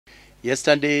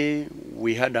Yesterday,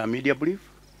 we had a media brief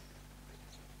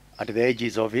at the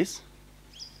AG's office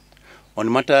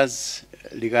on matters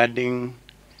regarding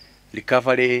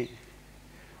recovery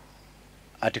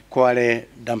at Kware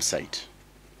dump site.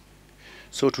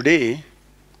 So today,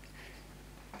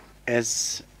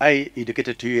 as I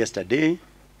indicated to you yesterday,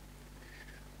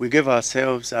 we gave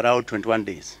ourselves around 21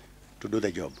 days to do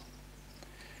the job.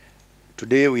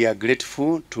 Today, we are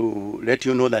grateful to let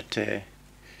you know that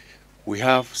we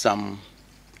have some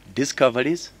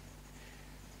discoveries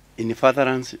in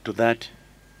furtherance to that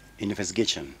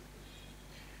investigation.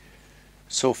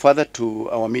 So further to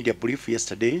our media brief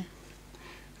yesterday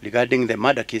regarding the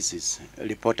murder cases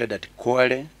reported at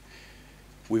Kware,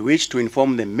 we wish to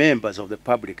inform the members of the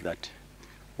public that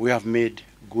we have made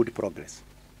good progress.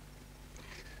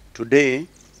 Today,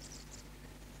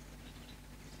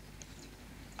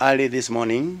 early this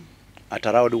morning at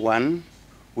around 1,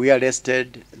 we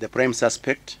arrested the prime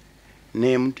suspect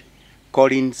named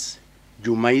Collins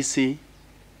Jumaisi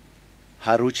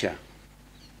Harucha.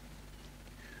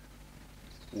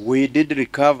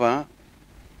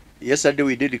 Yesterday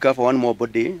we did recover one more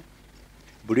body,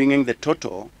 bringing the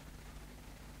total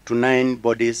to 9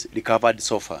 bodies recovered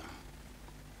so far.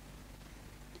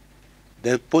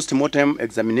 The post-mortem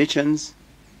examinations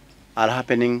are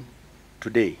happening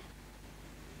today.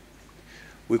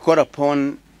 We call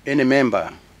upon any member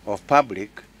of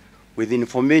public with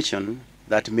information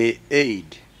that may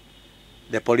aid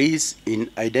the police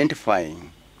in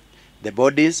identifying the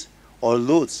bodies or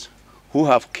those who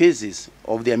have cases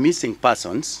of their missing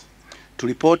persons to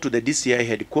report to the DCI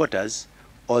headquarters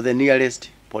or the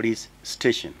nearest police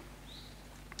station.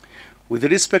 With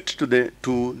respect to the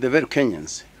very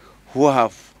Kenyans who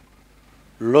have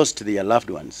lost their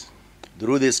loved ones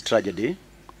through this tragedy,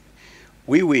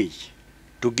 we wish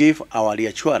to give our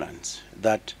reassurance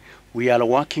that we are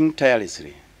working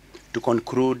tirelessly to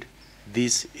conclude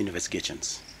these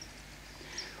investigations.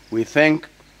 We thank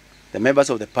the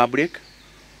members of the public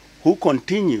who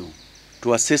continue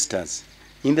to assist us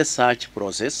in the search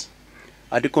process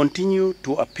and continue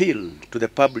to appeal to the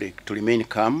public to remain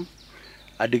calm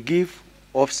and give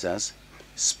officers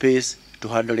space to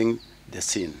handling the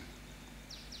scene.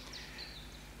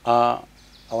 Our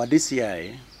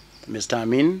DCI, Mr.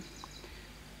 Amin,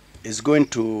 is going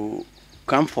to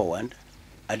come forward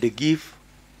and give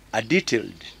a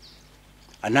detailed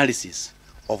analysis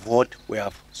of what we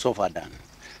have so far done.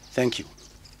 Thank you.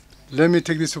 Let me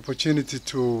take this opportunity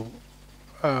to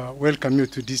welcome you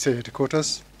to DCI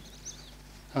headquarters,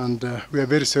 and we are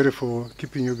very sorry for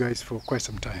keeping you guys for quite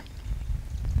some time.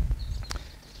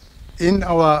 In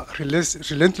our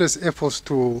relentless efforts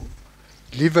to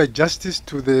deliver justice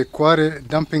to the Kware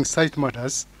dumping site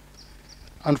murders,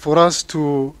 and for us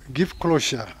to give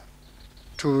closure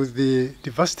to the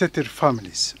devastated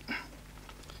families,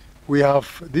 we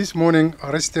have this morning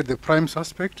arrested the prime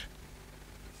suspect,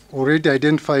 already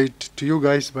identified to you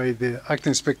guys by the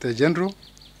Acting Inspector General,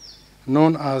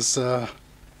 known as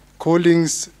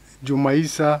Collins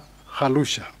Jumaisa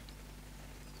Halusha,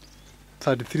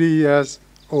 33 years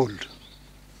old.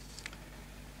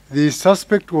 The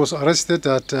suspect was arrested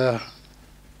at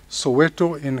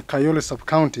Soweto in Kayole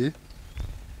sub-county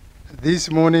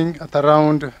this morning at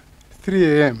around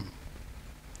 3 a.m.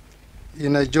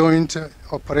 in a joint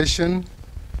operation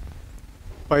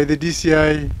by the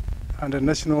DCI and the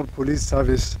National Police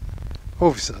Service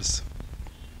officers.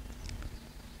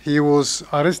 He was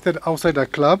arrested outside a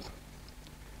club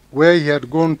where he had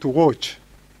gone to watch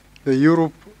the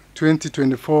Europe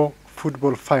 2024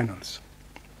 football finals.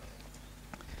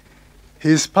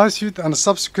 His pursuit and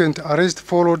subsequent arrest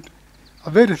followed a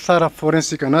very thorough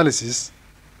forensic analysis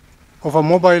of a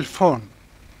mobile phone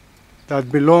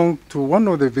that belonged to one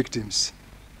of the victims,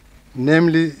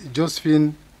 namely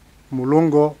Josephine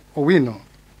Mulongo Owino,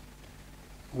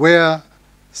 where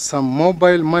some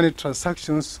mobile money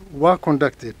transactions were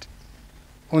conducted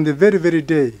on the very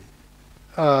day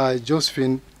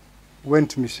Josephine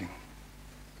went missing.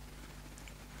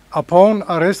 Upon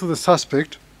arrest of the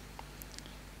suspect,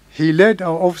 he led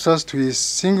our officers to his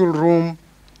single-room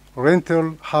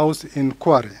rental house in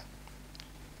Kware,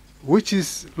 which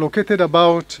is located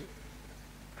about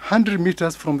 100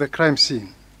 meters from the crime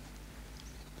scene.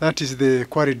 That is the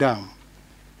Kware Dam,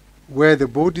 where the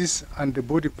bodies and the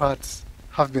body parts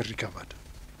have been recovered.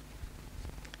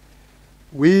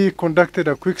 We conducted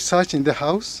a quick search in the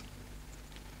house,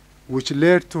 which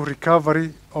led to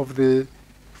recovery of the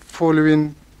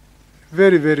following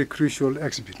very crucial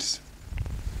exhibits.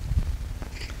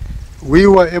 We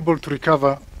were able to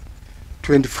recover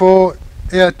 24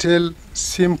 Airtel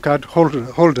SIM card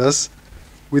holders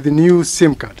with new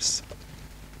SIM cards,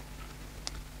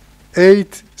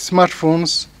 8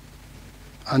 smartphones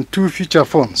and 2 feature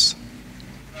phones,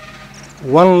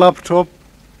 1 laptop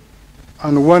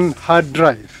and 1 hard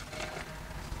drive,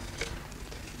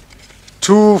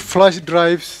 2 flash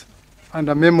drives and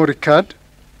a memory card,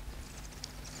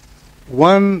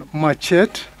 1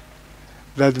 machete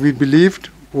that we believed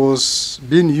was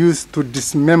being used to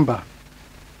dismember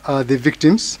the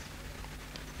victims,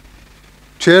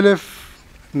 12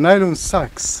 nylon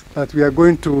sacks that we are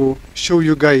going to show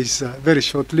you guys very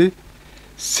shortly,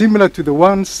 similar to the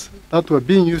ones that were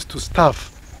being used to stuff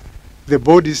the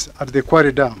bodies at the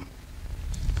Kware Dam,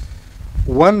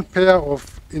 1 pair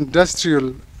of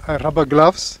industrial rubber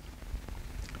gloves,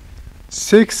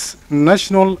 6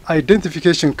 national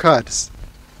identification cards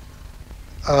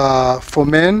for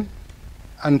men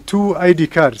and 2 ID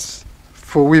cards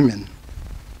for women,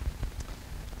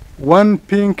 1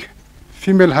 pink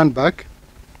female handbag,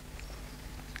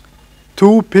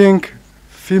 2 pink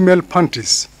female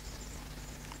panties,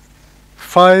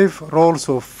 5 rolls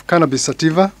of cannabis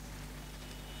sativa,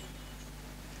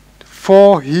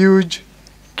 4 huge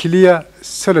clear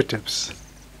sellotapes,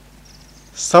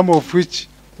 some of which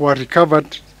were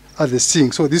recovered at the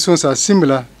scene. So these ones are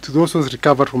similar to those ones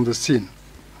recovered from the scene.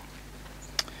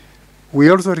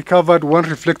 We also recovered 1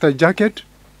 reflector jacket,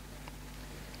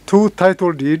 2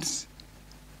 title deeds,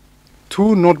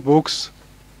 2 notebooks,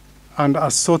 and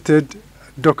assorted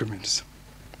documents.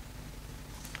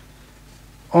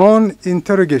 On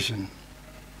interrogation,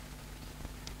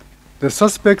 the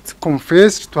suspect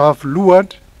confessed to have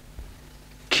lured,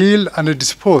 killed, and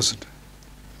disposed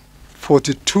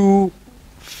 42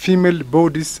 female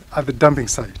bodies at the dumping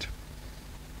site,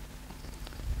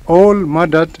 all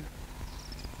murdered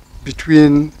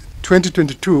between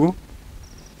 2022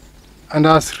 and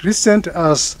as recent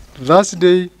as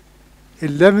Thursday,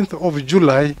 11th of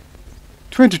July,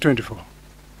 2024.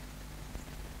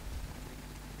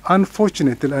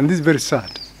 Unfortunately, and this is very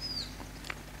sad,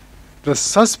 the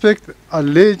suspect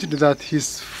alleged that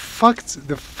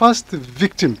the first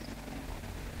victim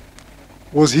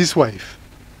was his wife,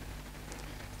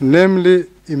 namely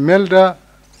Imelda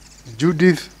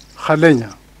Judith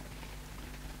Khalenya,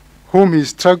 whom he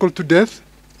strangled to death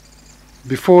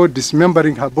before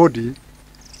dismembering her body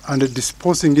and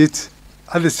disposing it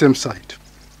at the same site.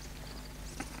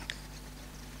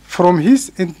 From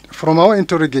our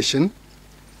interrogation,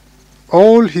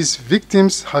 all his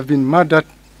victims have been murdered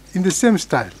in the same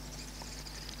style,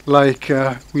 like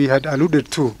we had alluded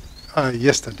to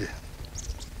yesterday.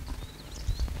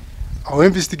 Our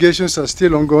investigations are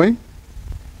still ongoing,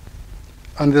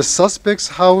 and the suspect's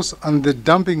house and the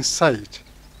dumping site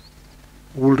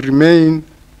will remain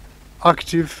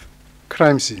active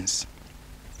crime scenes.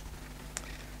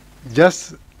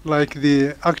 Just like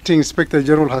the Acting Inspector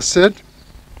General has said,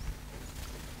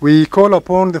 we call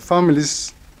upon the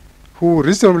families who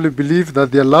reasonably believe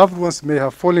that their loved ones may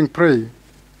have fallen prey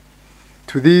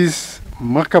to these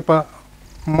macabre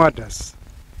murders,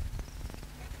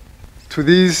 to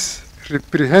these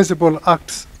reprehensible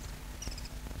acts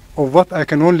of what I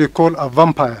can only call a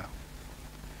vampire,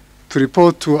 to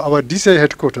report to our DCI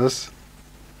headquarters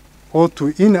or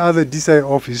to any other DCI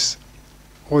office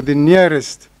or the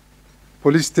nearest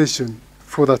police station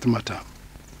for that matter.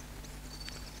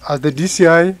 As the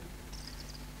DCI,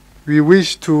 we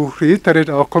wish to reiterate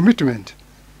our commitment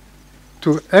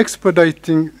to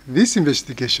expediting this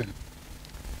investigation,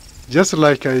 just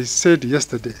like I said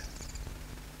yesterday,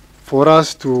 for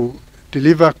us to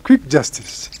deliver quick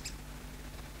justice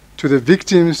to the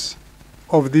victims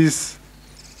of this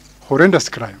horrendous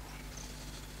crime.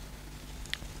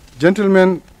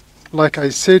 Gentlemen, like I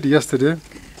said yesterday,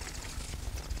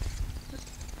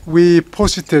 we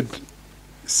posited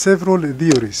several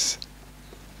theories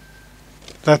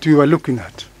that we were looking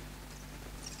at.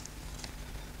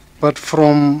 But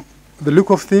from the look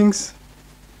of things,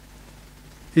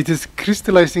 it is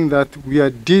crystallizing that we are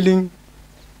dealing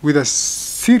with a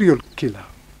serial killer,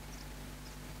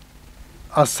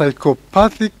 a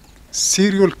psychopathic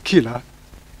serial killer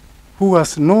who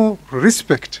has no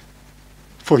respect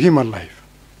for human life.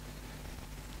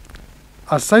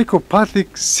 A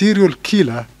psychopathic serial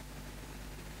killer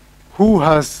who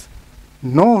has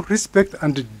no respect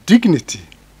and dignity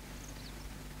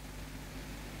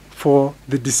for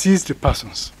the deceased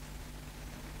persons.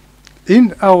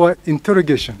 In our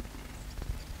interrogation,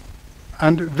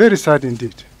 and very sad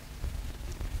indeed,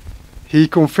 he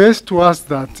confessed to us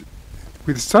that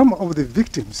with some of the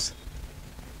victims,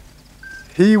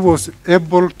 he was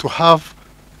able to have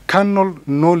carnal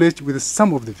knowledge with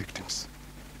some of the victims.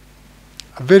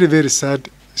 A very, very sad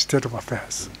state of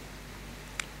affairs.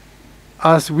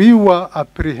 As we were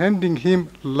apprehending him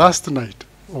last night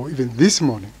or even this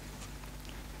morning,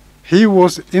 he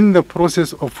was in the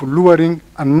process of luring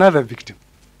another victim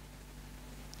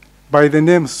by the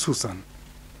name Susan.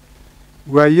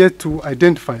 We are yet to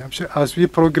identify. I'm sure as we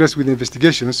progress with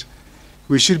investigations,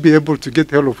 we should be able to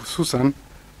get hold of Susan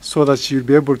so that she will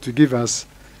be able to give us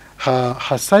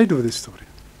her side of the story.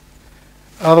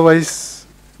 Otherwise,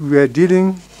 we are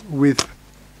dealing with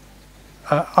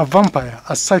a vampire,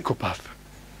 a psychopath.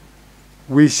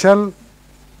 We shall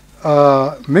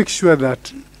make sure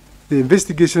that the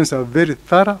investigations are very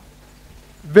thorough,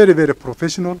 very, very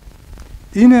professional.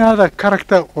 Any other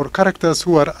character or characters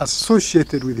who are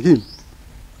associated with him,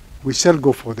 we shall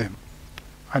go for them.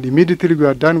 And immediately we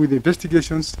are done with the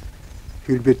investigations,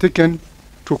 he will be taken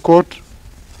to court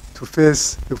to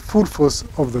face the full force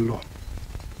of the law.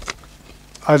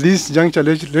 At this juncture,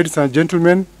 ladies and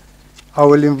gentlemen, I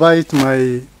will invite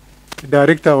my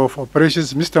Director of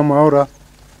Operations, Mr. Maura,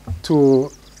 to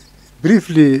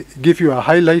briefly give you a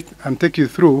highlight and take you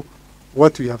through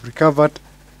what we have recovered,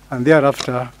 and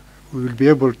thereafter we will be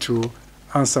able to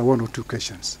answer one or two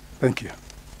questions. Thank you.